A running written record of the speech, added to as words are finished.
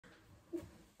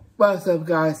What's up,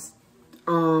 guys?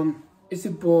 It's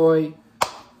your boy,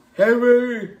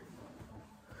 Harry.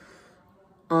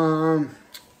 Alright,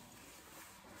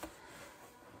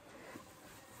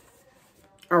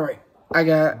 I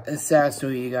got a sad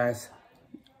story, you guys.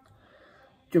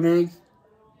 Dwayne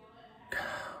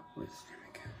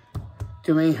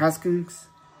Haskins,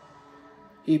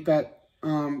 he bet,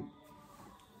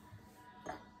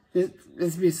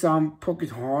 this be some poking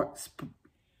hearts.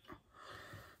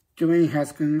 Dwayne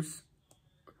Haskins,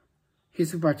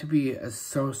 he's about to be a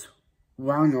source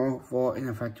runner for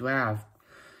NFL draft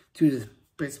to the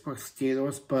Pittsburgh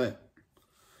Steelers, but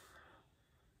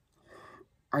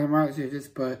I don't want to say this,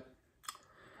 but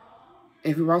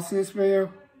if you're watching this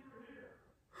video,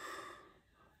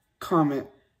 comment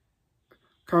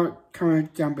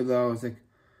down below. It's like,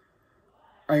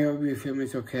 I hope your film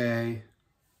is okay.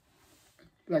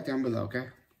 Like down below, okay?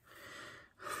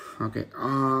 Okay,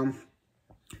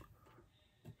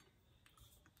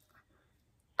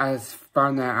 I just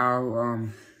found that out,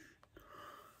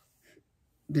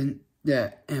 the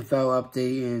NFL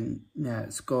update and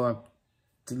that score up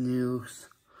the news.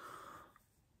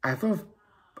 I felt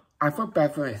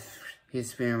bad for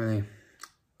his family.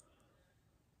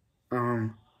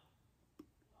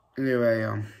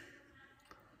 Anyway,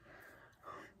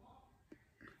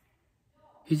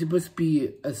 he's supposed to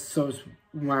be a source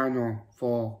runner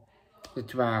for the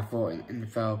draft for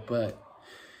NFL, but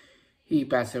he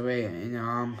passed away,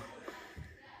 and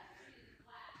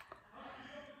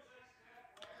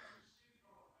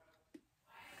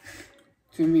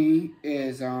to me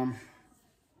is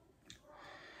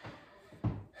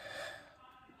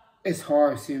it's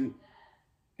hard to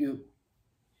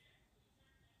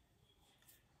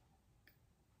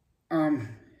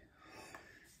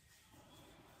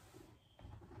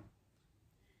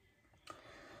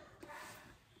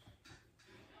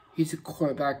he's a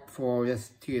quarterback for the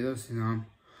Steelers, and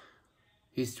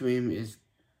his dream is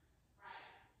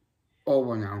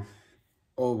over now.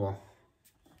 Over.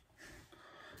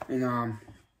 And I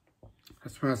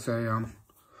just wanna say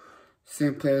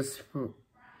same place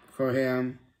for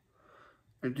him.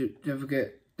 And don't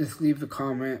forget, just leave a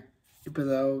comment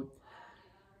below.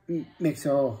 Make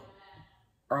sure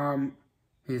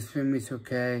his family's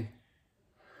okay.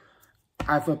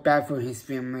 I feel bad for his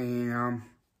family, and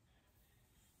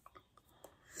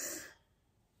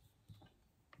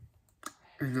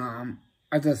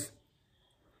I just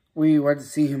really want to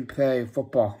see him play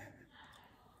football.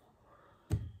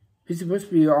 He's supposed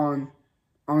to be on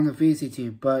the VC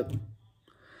team, but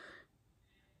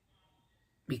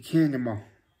we can't anymore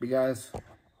because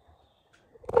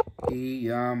he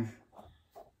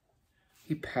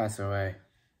passed away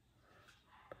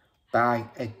by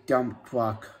a dump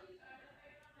truck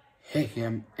hit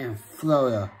him in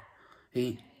Florida.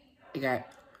 He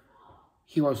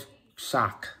was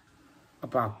shocked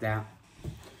about that.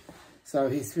 So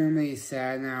his family is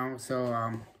sad now.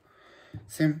 So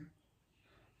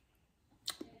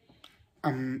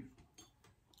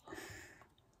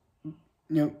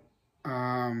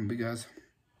because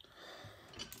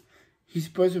he's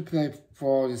supposed to play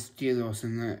for the Steelers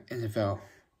in the NFL,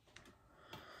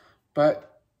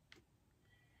 but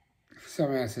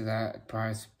someone answered that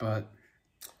price. But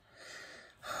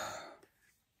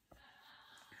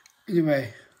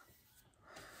anyway,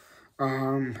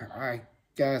 I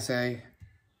gotta say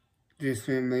to his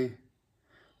family,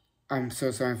 I'm so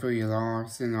sorry for your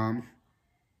loss, and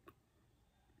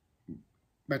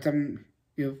by the time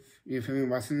your family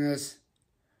watching this,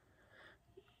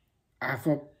 I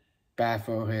feel bad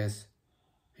for his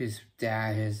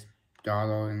dad, his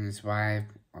daughter, and his wife,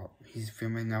 his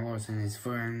family members, and his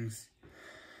friends.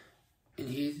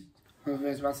 And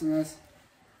whoever's watching this,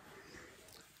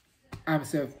 I'm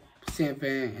so same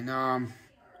thing, and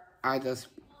I just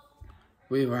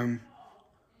wish him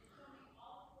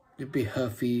to be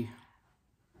healthy.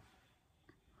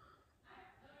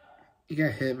 He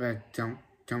got hit by a dump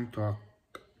truck.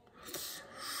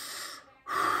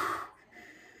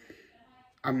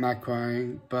 I'm not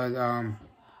crying, but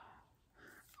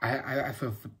I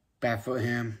feel bad for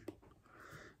him,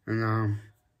 and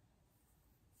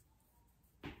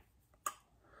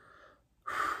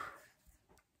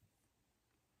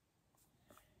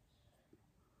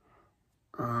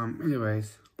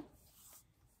anyways,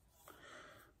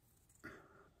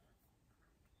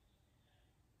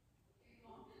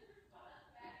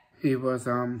 he was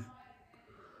a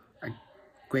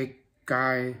great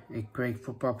guy, a great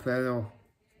football player.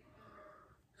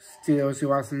 Steelers, you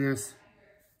watching this?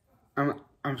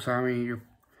 I'm sorry your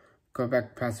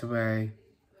quarterback passed away.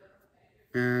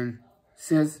 And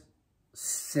since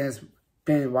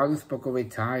Ben Roethlisberger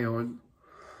retired,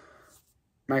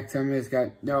 Mike Summer's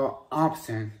got no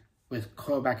option with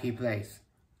quarterback he plays.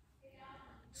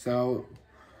 So,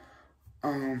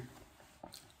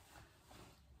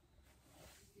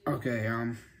 okay,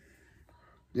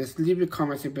 just leave your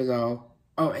comments below.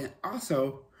 Oh, and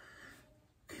also,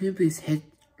 can you please hit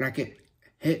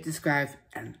subscribe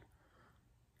and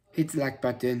hit the like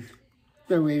button.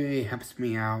 That really helps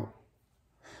me out.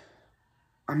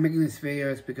 I'm making these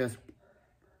videos because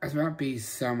I just want to be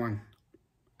someone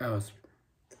else.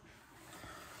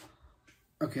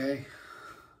 Okay.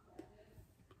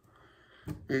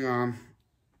 And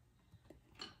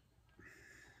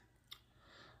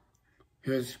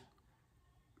here's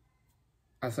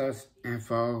I saw his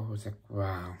info. I was like,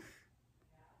 wow.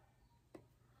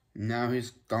 Now he's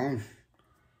gone.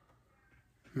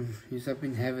 He's up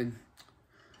in heaven.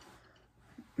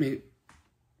 He's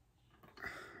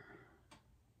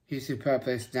in a better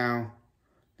place now.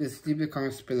 Just leave the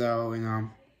comments below and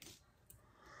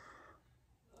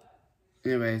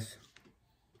anyways.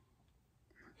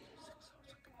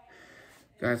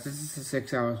 Guys, this is a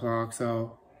 6 hour vlog,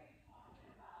 so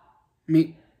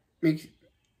make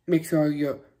sure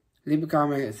you leave a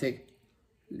comment and say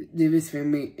leave this for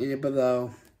me in it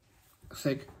below. It's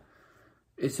like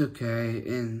it's okay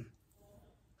and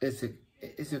it's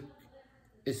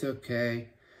okay.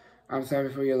 I'm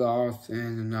sorry for your loss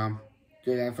and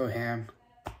do that for him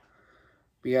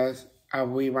because I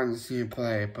really wanted to see him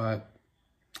play, but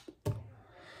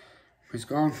he's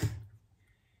gone.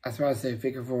 That's why I say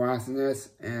thank you for watching this,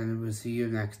 and we'll see you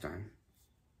next time.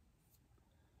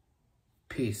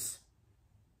 Peace.